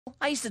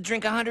I used to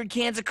drink 100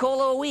 cans of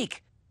cola a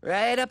week,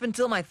 right up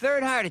until my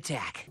third heart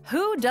attack.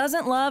 Who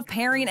doesn't love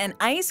pairing an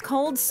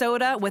ice-cold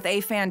soda with a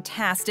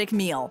fantastic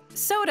meal?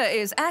 Soda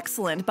is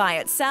excellent by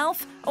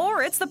itself,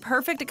 or it's the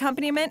perfect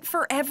accompaniment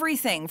for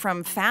everything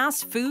from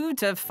fast food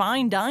to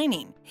fine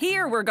dining.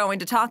 Here we're going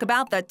to talk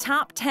about the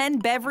top 10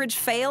 beverage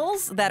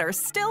fails that are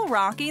still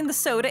rocking the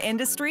soda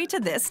industry to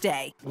this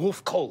day.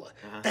 Wolf Cola.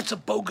 That's a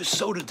bogus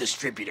soda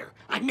distributor.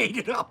 I made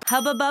it up.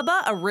 Hubba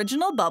Bubba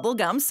Original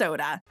Bubblegum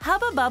Soda.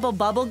 Hubba Bubba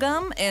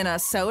Bubblegum in a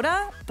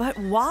soda? But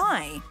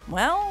why?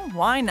 Well,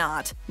 why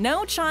not?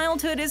 No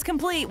childhood is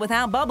complete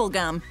without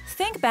bubblegum.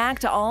 Think back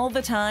to all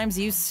the times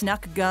you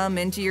snuck gum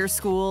into your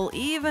school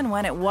even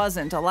when it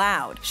wasn't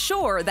allowed.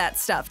 Sure, that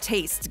stuff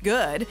tastes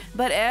good,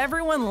 but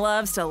everyone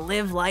loves to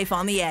live life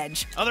on the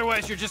edge.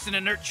 Otherwise, you're just an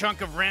inert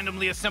chunk of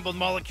randomly assembled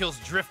molecules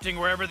drifting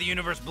wherever the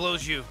universe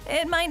blows you.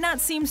 It might not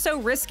seem so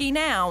risky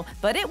now,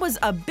 but it was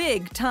a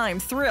big-time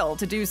thrill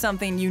to do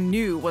something you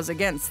knew was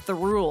against the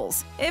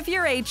rules. If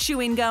you're a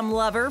chewing gum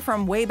lover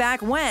from way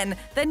back when,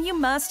 then you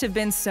must have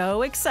been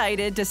so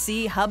excited to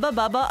see Hubba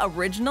Bubba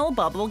Original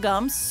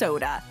Bubblegum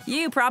Soda.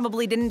 You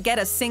probably didn't get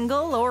a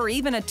single or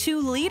even a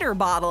 2-liter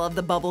bottle of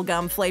the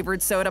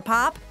bubblegum-flavored soda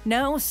pop.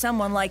 No,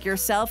 someone like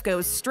yourself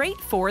goes straight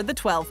for the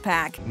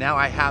 12-pack. Now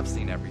I have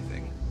seen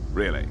everything.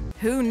 Really?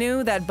 Who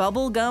knew that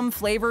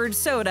bubblegum-flavored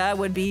soda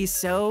would be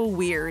so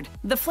weird?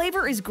 The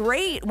flavor is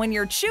great when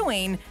you're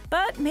chewing,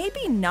 but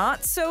maybe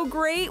not so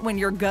great when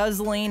you're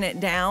guzzling it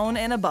down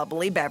in a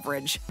bubbly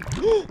beverage.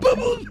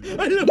 Bubbles!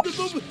 I love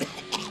the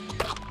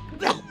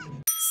bubbles!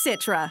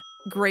 Citra.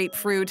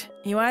 Grapefruit.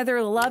 You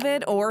either love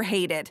it or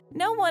hate it.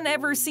 No one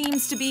ever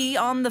seems to be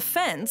on the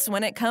fence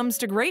when it comes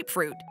to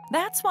grapefruit.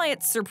 That's why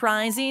it's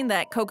surprising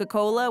that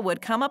Coca-Cola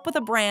would come up with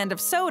a brand of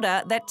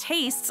soda that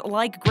tastes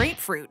like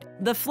grapefruit.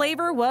 The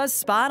flavor was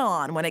spot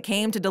on when it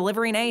came to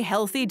delivering a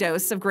healthy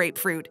dose of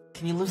grapefruit.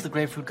 Can you lose the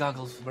grapefruit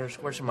goggles? They're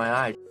squishing my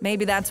eye.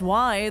 Maybe that's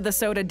why the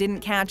soda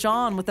didn't catch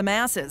on with the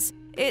masses.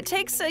 It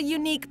takes a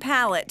unique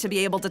palate to be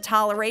able to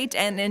tolerate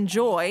and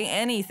enjoy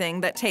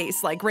anything that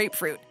tastes like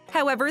grapefruit.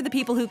 However, the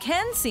people who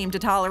can seem to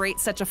tolerate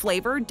such a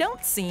flavor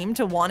don't seem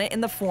to want it in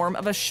the form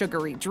of a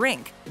sugary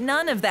drink.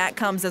 None of that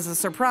comes as a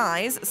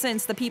surprise,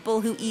 since the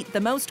people who eat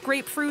the most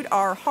grapefruit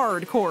are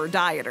hardcore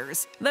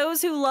dieters.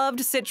 Those who loved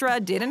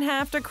Citra didn't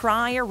have to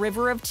cry a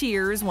river of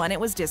tears when it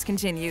was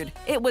discontinued.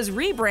 It was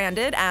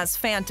rebranded as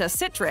Fanta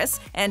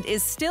Citrus and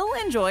is still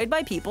enjoyed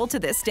by people to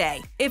this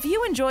day. If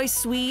you enjoy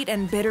sweet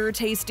and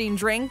bitter-tasting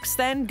drinks,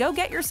 then go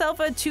get yourself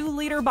a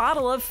 2-liter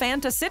bottle of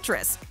Fanta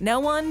Citrus. No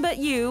one but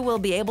you will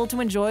be able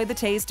to enjoy the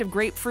taste of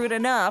grapefruit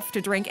enough to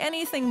drink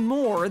anything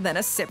more than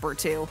a sip or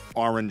two.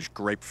 Orange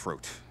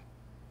grapefruit.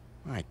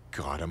 My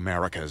God,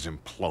 America is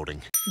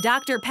imploding.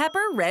 Dr.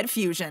 Pepper Red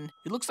Fusion.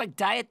 It looks like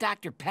Diet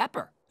Dr.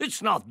 Pepper.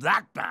 It's not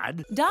that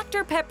bad.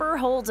 Dr. Pepper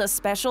holds a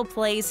special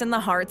place in the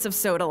hearts of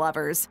soda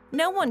lovers.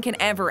 No one can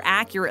ever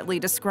accurately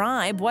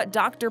describe what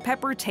Dr.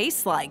 Pepper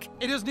tastes like.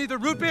 It is neither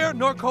root beer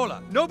nor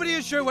cola. Nobody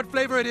is sure what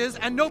flavor it is,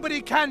 and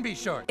nobody can be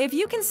sure. If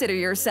you consider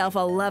yourself a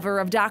lover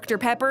of Dr.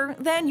 Pepper,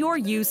 then you're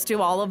used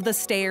to all of the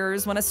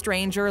stares when a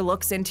stranger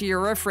looks into your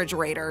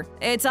refrigerator.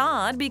 It's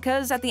odd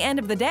because at the end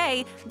of the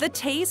day, the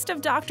taste of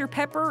Dr.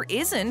 Pepper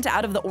isn't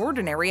out of the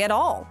ordinary at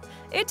all.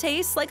 It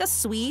tastes like a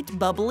sweet,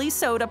 bubbly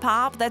soda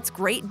pop that's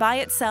great by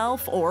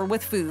itself or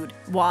with food.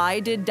 Why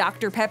did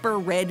Dr. Pepper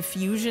Red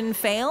Fusion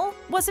fail?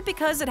 Was it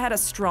because it had a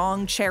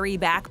strong cherry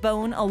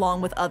backbone along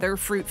with other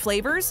fruit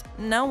flavors?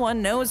 No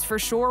one knows for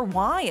sure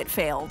why it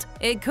failed.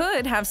 It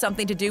could have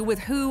something to do with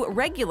who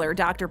regular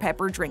Dr.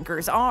 Pepper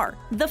drinkers are.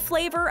 The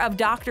flavor of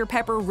Dr.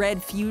 Pepper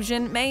Red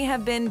Fusion may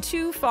have been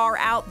too far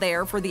out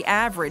there for the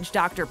average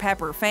Dr.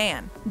 Pepper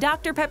fan.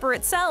 Dr. Pepper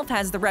itself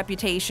has the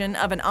reputation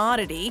of an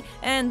oddity,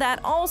 and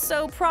that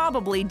also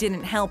probably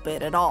didn't help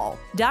it at all.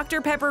 Dr.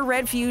 Pepper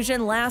Red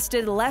Fusion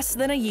lasted less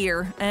than a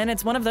year, and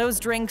it's one of those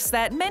drinks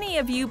that many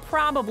of you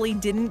probably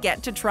didn't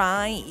get to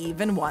try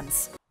even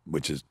once.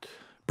 Which is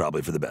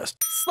probably for the best.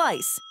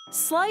 Slice.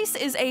 Slice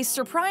is a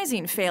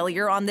surprising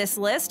failure on this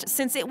list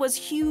since it was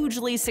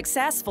hugely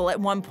successful at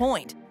one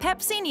point.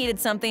 Pepsi needed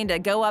something to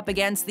go up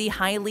against the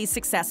highly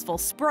successful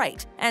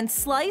Sprite, and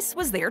Slice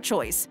was their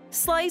choice.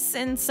 Slice,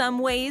 in some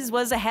ways,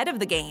 was ahead of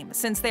the game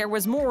since there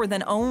was more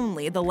than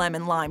only the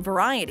lemon-lime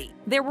variety.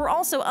 There were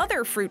also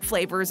other fruit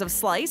flavors of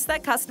Slice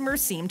that customers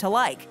seemed to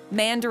like.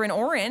 Mandarin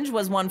Orange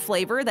was one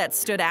flavor that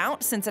stood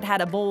out since it had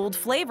a bold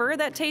flavor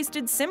that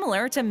tasted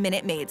similar to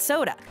Minute Maid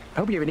soda. I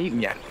hope you haven't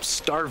eaten yet. I'm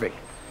starving.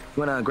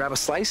 You wanna grab a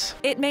slice?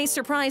 It may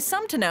surprise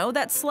some to know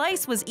that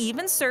Slice was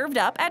even served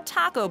up at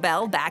Taco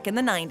Bell back in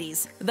the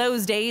 90s.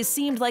 Those days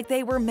seemed like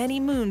they were many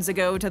moons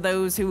ago to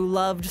those who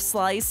loved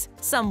Slice.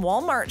 Some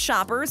Walmart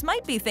shoppers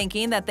might be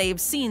thinking that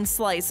they've seen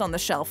Slice on the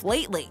shelf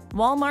lately.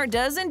 Walmart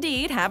does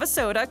indeed have a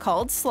soda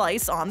called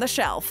Slice on the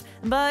shelf,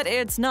 but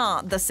it's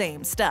not the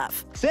same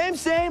stuff.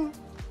 Same,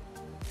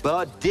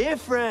 but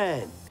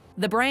different.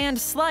 The brand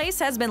Slice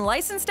has been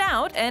licensed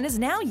out and is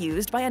now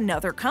used by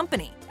another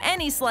company.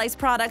 Any Slice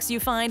products you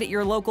find at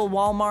your local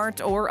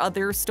Walmart or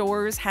other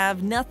stores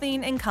have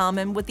nothing in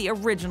common with the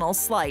original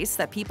Slice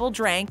that people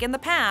drank in the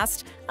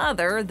past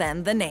other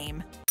than the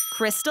name.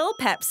 Crystal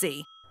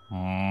Pepsi.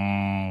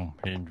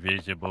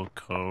 Invisible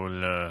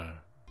cola.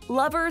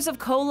 Lovers of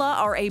cola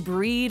are a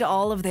breed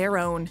all of their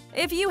own.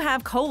 If you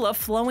have cola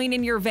flowing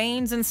in your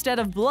veins instead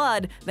of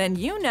blood, then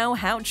you know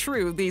how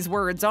true these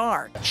words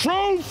are.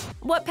 Truth!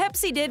 What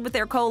Pepsi did with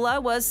their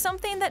cola was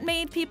something that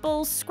made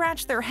people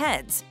scratch their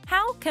heads.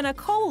 How can a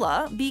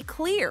cola be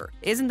clear?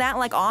 Isn't that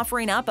like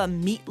offering up a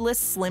meatless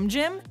Slim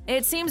Jim?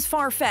 It seems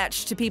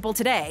far-fetched to people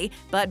today,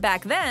 but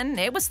back then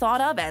it was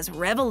thought of as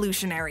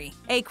revolutionary.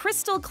 A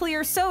crystal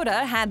clear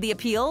soda had the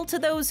appeal to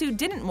those who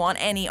didn't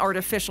want any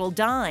artificial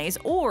dyes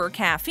or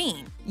caffeine.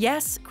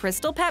 Yes,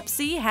 Crystal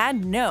Pepsi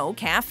had no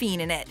caffeine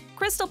in it.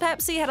 Crystal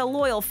Pepsi had a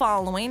loyal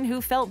following who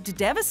felt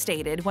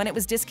devastated when it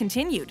was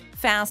discontinued.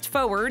 Fast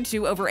forward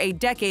to over a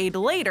decade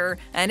later,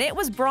 and it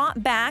was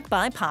brought back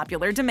by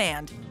popular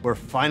demand. We're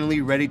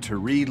finally ready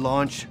to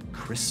relaunch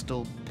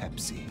Crystal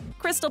Pepsi.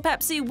 Crystal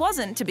Pepsi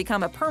wasn't to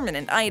become a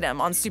permanent item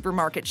on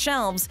supermarket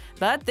shelves,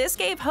 but this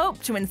gave hope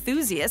to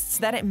enthusiasts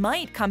that it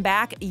might come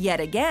back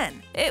yet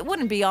again. It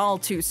wouldn't be all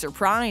too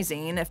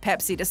surprising if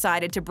Pepsi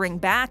decided to bring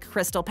back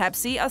Crystal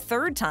Pepsi a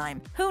third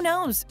time. Who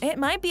knows, it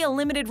might be a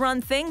limited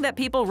run thing that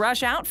people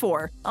rush out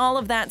for. All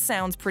of that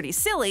sounds pretty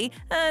silly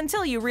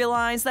until you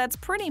realize that's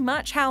pretty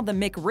much how the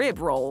McRib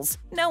rolls.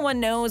 No one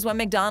knows when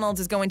McDonald's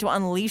is going to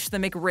unleash the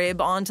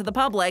McRib onto the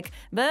public,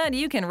 but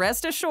you can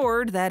rest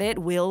assured that it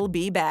will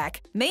be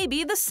back. Maybe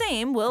the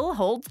same will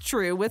hold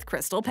true with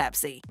Crystal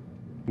Pepsi.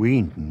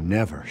 We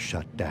never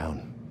shut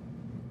down.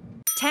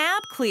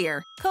 Tab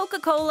Clear.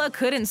 Coca-Cola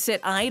couldn't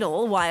sit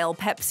idle while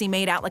Pepsi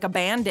made out like a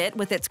bandit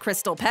with its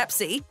Crystal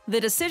Pepsi.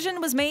 The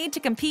decision was made to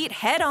compete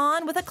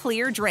head-on with a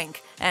clear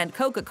drink, and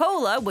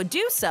Coca-Cola would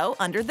do so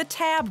under the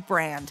Tab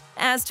brand.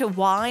 As to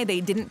why they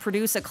didn't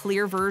produce a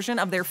clear version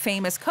of their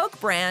famous Coke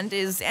brand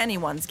is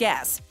anyone's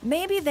guess.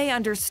 Maybe they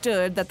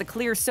understood that the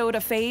clear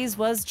soda phase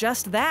was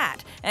just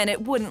that, and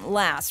it wouldn't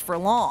last for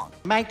long.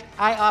 Might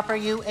I offer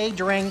you a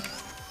drink?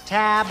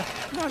 Tab.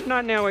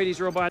 Not now, 80s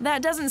robot.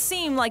 That doesn't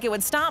seem like it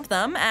would stop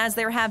them, as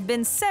there have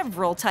been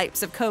several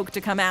types of Coke to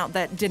come out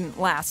that didn't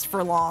last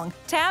for long.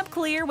 Tab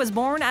Clear was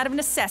born out of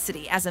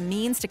necessity as a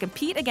means to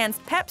compete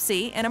against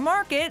Pepsi in a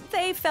market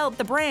they felt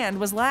the brand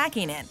was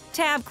lacking in.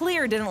 Tab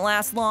Clear didn't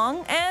last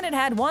long, and it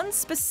had one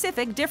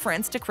specific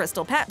difference to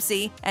Crystal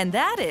Pepsi, and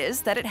that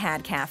is that it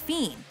had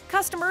caffeine.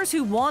 Customers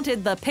who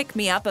wanted the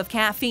pick-me-up of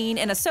caffeine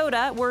in a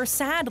soda were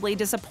sadly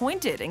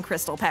disappointed in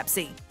Crystal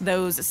Pepsi.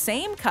 Those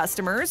same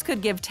customers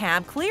could give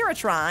Tab Clear a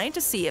try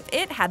to see if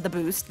it had the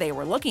boost they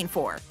were looking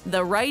for.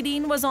 The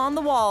writing was on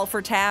the wall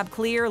for Tab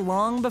Clear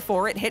long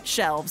before it hit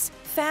shelves.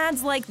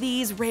 Fads like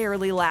these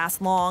rarely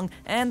last long,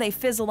 and they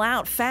fizzle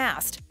out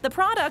fast. The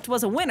product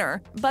was a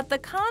winner, but the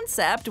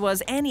concept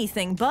was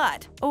anything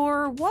but.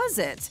 Or was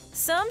it?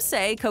 Some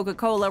say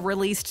Coca-Cola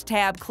released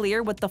Tab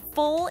Clear with the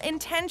full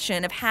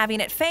intention of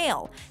having it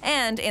fail,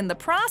 and in the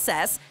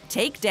process,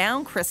 take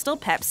down Crystal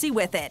Pepsi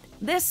with it.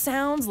 This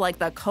sounds like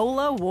the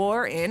Cola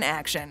War in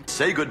action.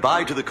 Say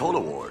goodbye to the Cola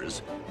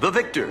Wars. The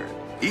victor,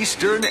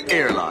 Eastern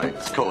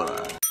Airlines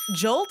Cola.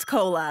 Jolt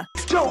Cola.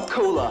 Jolt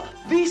Cola,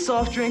 the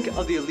soft drink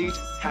of the elite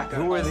hacker.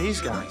 Who are these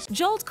guys?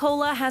 Jolt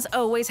Cola has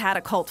always had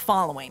a cult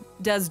following.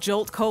 Does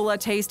Jolt Cola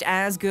taste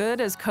as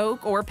good as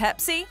Coke or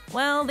Pepsi?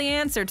 Well, the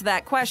answer to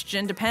that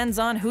question depends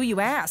on who you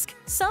ask.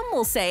 Some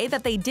will say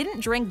that they didn't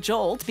drink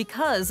Jolt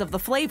because of the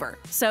flavor.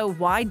 So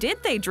why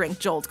did they drink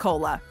Jolt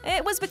Cola?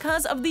 It was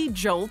because of the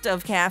jolt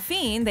of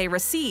caffeine they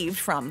received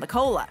from the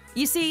cola.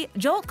 You see,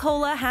 Jolt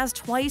Cola has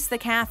twice the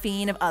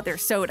caffeine of other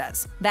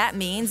sodas. That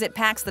means it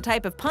packs the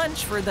type of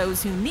punch for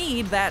those who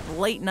need that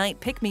late-night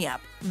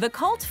pick-me-up. The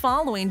cult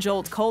following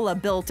Jolt Cola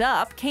built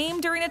up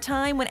came during a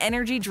time when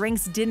energy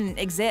drinks didn't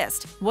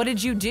exist. What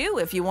did you do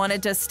if you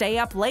wanted to stay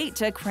up late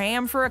to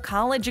cram for a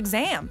college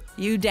exam?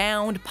 You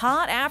downed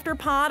pot after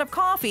pot of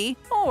coffee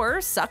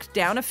or sucked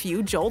down a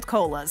few Jolt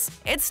Colas.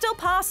 It's still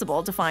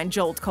possible to find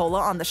Jolt Cola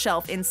on the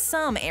shelf in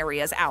some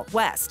areas out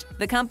west.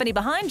 The company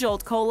behind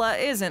Jolt Cola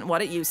isn't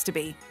what it used to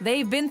be.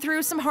 They've been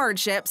through some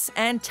hardships,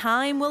 and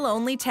time will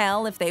only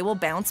tell if they will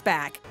bounce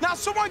back. Now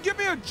someone give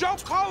me a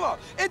Jolt Cola!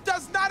 It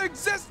does not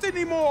exist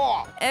anymore!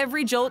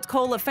 Every Jolt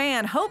Cola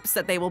fan hopes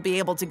that they will be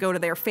able to go to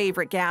their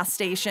favorite gas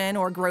station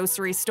or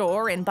grocery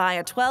store and buy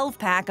a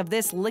 12-pack of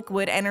this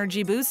liquid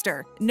energy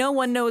booster. No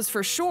one knows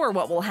for sure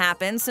what will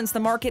happen since the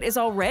market is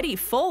already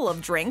full of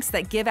drinks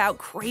that give out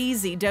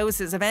crazy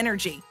doses of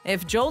energy.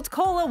 If Jolt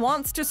Cola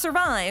wants to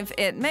survive,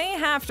 it may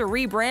have to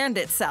rebrand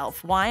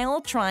itself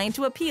while trying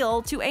to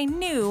appeal to a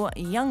new,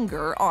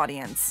 younger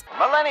audience.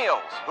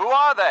 Millennials, who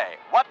are they?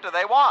 What do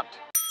they want?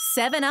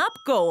 7-Up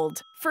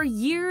Gold. For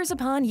years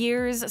upon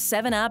years,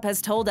 7-Up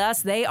has told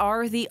us they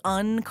are the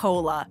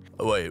un-cola.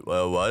 Wait,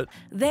 what?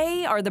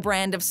 They are the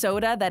brand of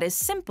soda that is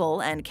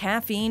simple and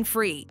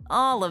caffeine-free.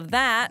 All of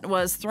that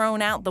was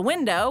thrown out the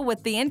window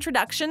with the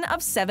introduction of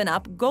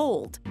 7-Up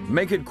Gold.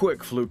 Make it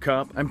quick, Fluke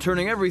Cop. I'm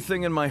turning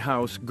everything in my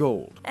house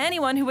gold.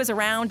 Anyone who was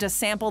around to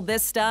sample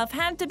this stuff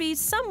had to be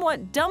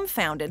somewhat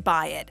dumbfounded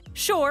by it.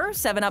 Sure,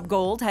 7-Up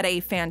Gold had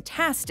a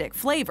fantastic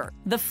flavor.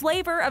 The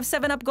flavor of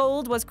 7-Up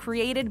Gold was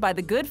created by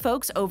the good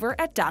folks over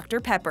at Dr.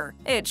 Pepper.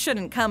 It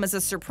shouldn't come as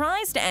a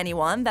surprise to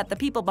anyone that the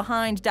people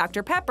behind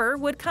Dr. Pepper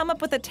would come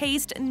up with a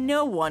taste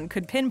no one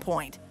could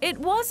pinpoint. It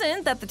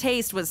wasn't that the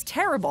taste was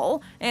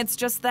terrible, it's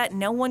just that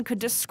no one could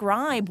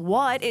describe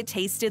what it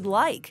tasted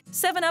like.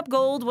 7-Up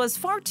Gold was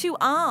far too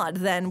odd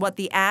than what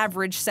the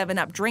average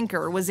 7-Up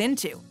drinker was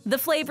into. The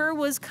flavor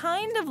was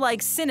kind of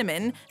like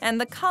cinnamon, and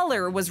the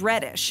color was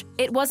reddish.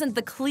 It wasn't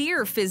the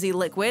clear fizzy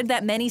liquid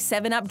that many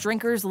 7-Up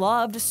drinkers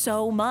loved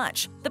so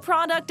much. The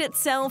product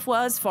itself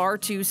was far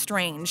too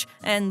strange,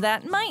 and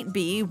that might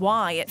be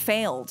why it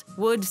failed.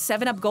 Would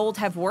 7-Up Gold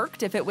have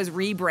worked if it was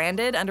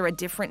rebranded under a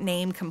different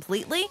name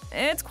completely?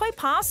 It's quite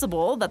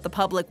possible that the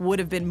public would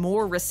have been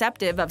more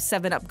receptive of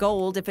 7-Up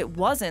Gold if it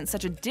wasn't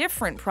such a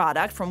different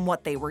product from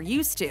what they were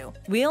used to.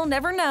 We'll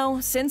never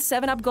know, since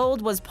 7-Up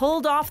Gold was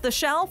pulled off the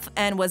shelf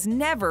and was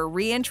never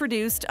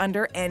reintroduced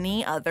under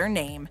any other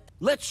name.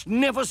 Let's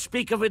never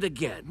speak of it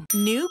again.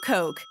 New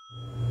Coke.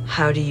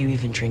 How do you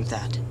even drink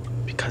that?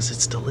 Because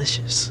it's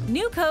delicious.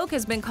 New Coke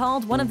has been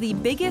called one of the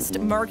biggest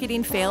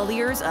marketing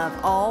failures of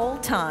all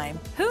time.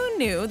 Who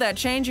knew that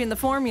changing the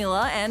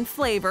formula and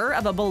flavor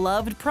of a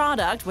beloved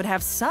product would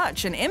have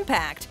such an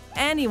impact?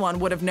 Anyone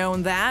would have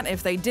known that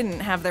if they didn't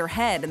have their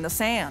head in the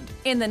sand.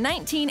 In the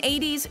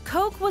 1980s,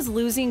 Coke was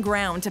losing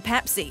ground to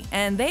Pepsi,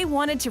 and they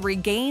wanted to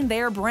regain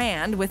their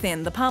brand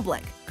within the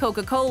public.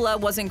 Coca-Cola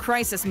was in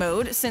crisis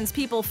mode since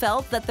people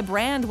felt that the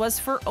brand was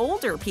for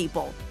older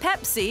people.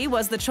 Pepsi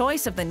was the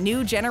choice of the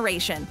new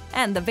generation,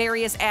 and the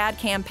various ad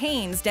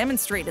campaigns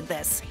demonstrated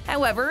this.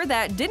 However,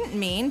 that didn't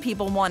mean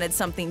people wanted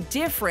something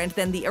different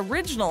than the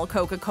original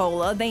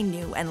Coca-Cola they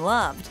knew and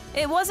loved.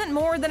 It wasn't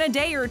more than a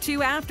day or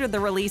two after the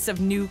release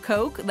of New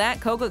Coke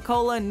that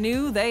Coca-Cola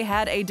knew they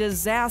had a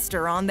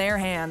disaster on their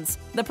hands.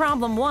 The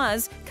problem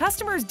was,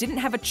 customers didn't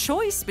have a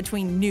choice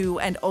between new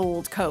and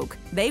old Coke.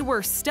 They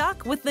were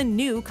stuck with the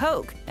new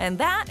Coke, and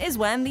that is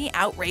when the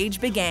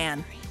outrage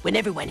began. When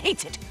everyone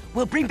hates it,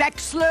 we'll bring back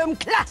Slurm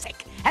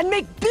Classic and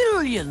make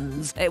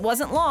billions! It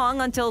wasn't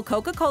long until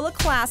Coca-Cola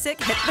Classic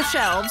hit the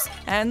shelves,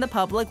 and the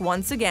public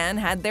once again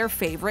had their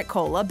favorite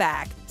cola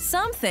back.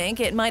 Some think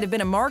it might have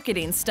been a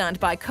marketing stunt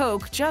by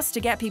Coke just to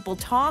get people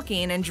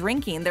talking and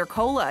drinking their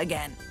cola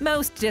again.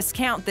 Most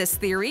discount this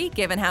theory,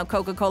 given how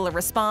Coca-Cola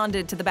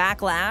responded to the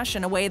backlash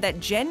in a way that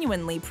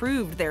genuinely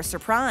proved their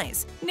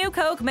surprise. New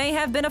Coke may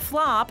have been a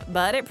flop,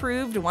 but it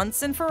proved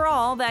once and for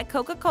all that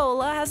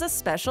Coca-Cola has a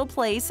special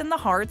place in the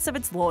hearts of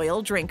its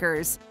loyal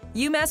drinkers.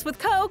 You mess with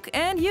Coke,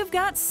 and you've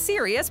got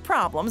serious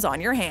problems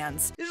on your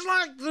hands. It's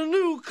like the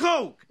new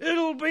Coke.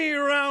 It'll be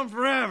around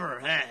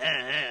forever.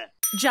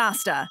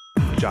 Josta.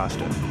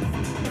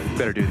 Josta.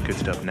 Better do the good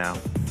stuff now.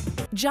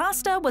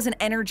 Josta was an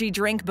energy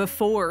drink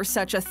before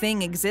such a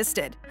thing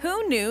existed.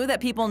 Who knew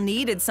that people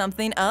needed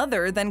something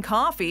other than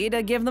coffee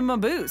to give them a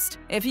boost?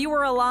 If you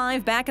were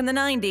alive back in the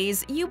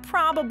 90s, you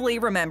probably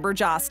remember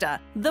Josta.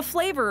 The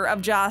flavor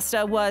of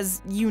Josta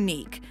was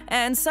unique,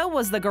 and so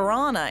was the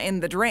guarana in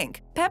the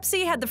drink.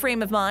 Pepsi had the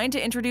frame of mind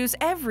to introduce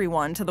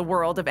everyone to the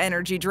world of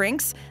energy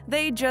drinks.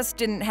 They just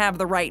didn't have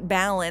the right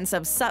balance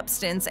of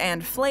substance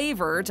and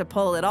flavor to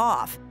pull it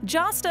off.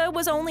 Josta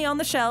was only on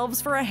the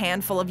shelves for a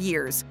handful of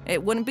years.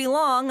 It wouldn't be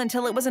long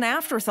until it was an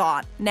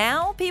afterthought.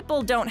 Now,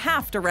 people don't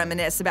have to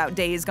reminisce about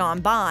days gone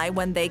by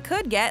when they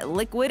could get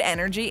liquid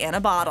energy in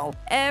a bottle.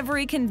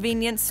 Every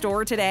convenience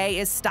store today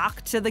is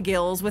stocked to the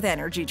gills with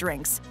energy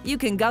drinks. You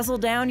can guzzle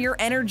down your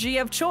energy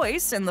of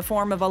choice in the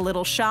form of a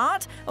little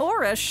shot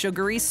or a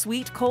sugary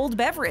sweet cold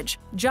beverage.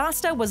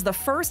 Josta was the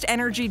first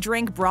energy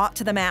drink brought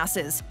to the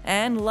masses,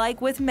 and like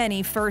with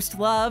many first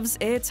loves,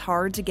 it's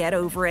hard to get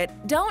over it.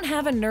 Don't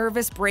have a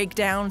nervous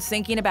breakdown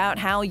thinking about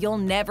how you'll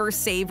never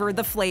savor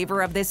the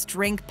flavor of this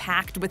drink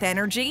packed with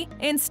energy.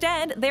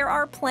 Instead, there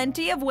are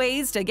plenty of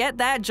ways to get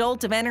that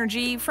jolt of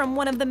energy from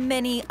one of the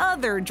many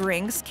other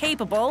drinks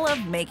capable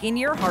of making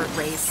your heart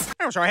race.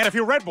 Oh, so I had a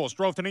few Red Bulls,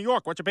 drove to New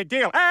York. What's a big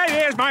deal? Hey,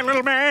 here's my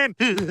little man!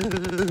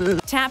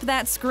 Tap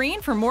that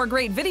screen for more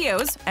great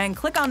videos, and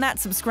click on that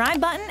subscribe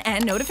button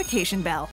and notification bell.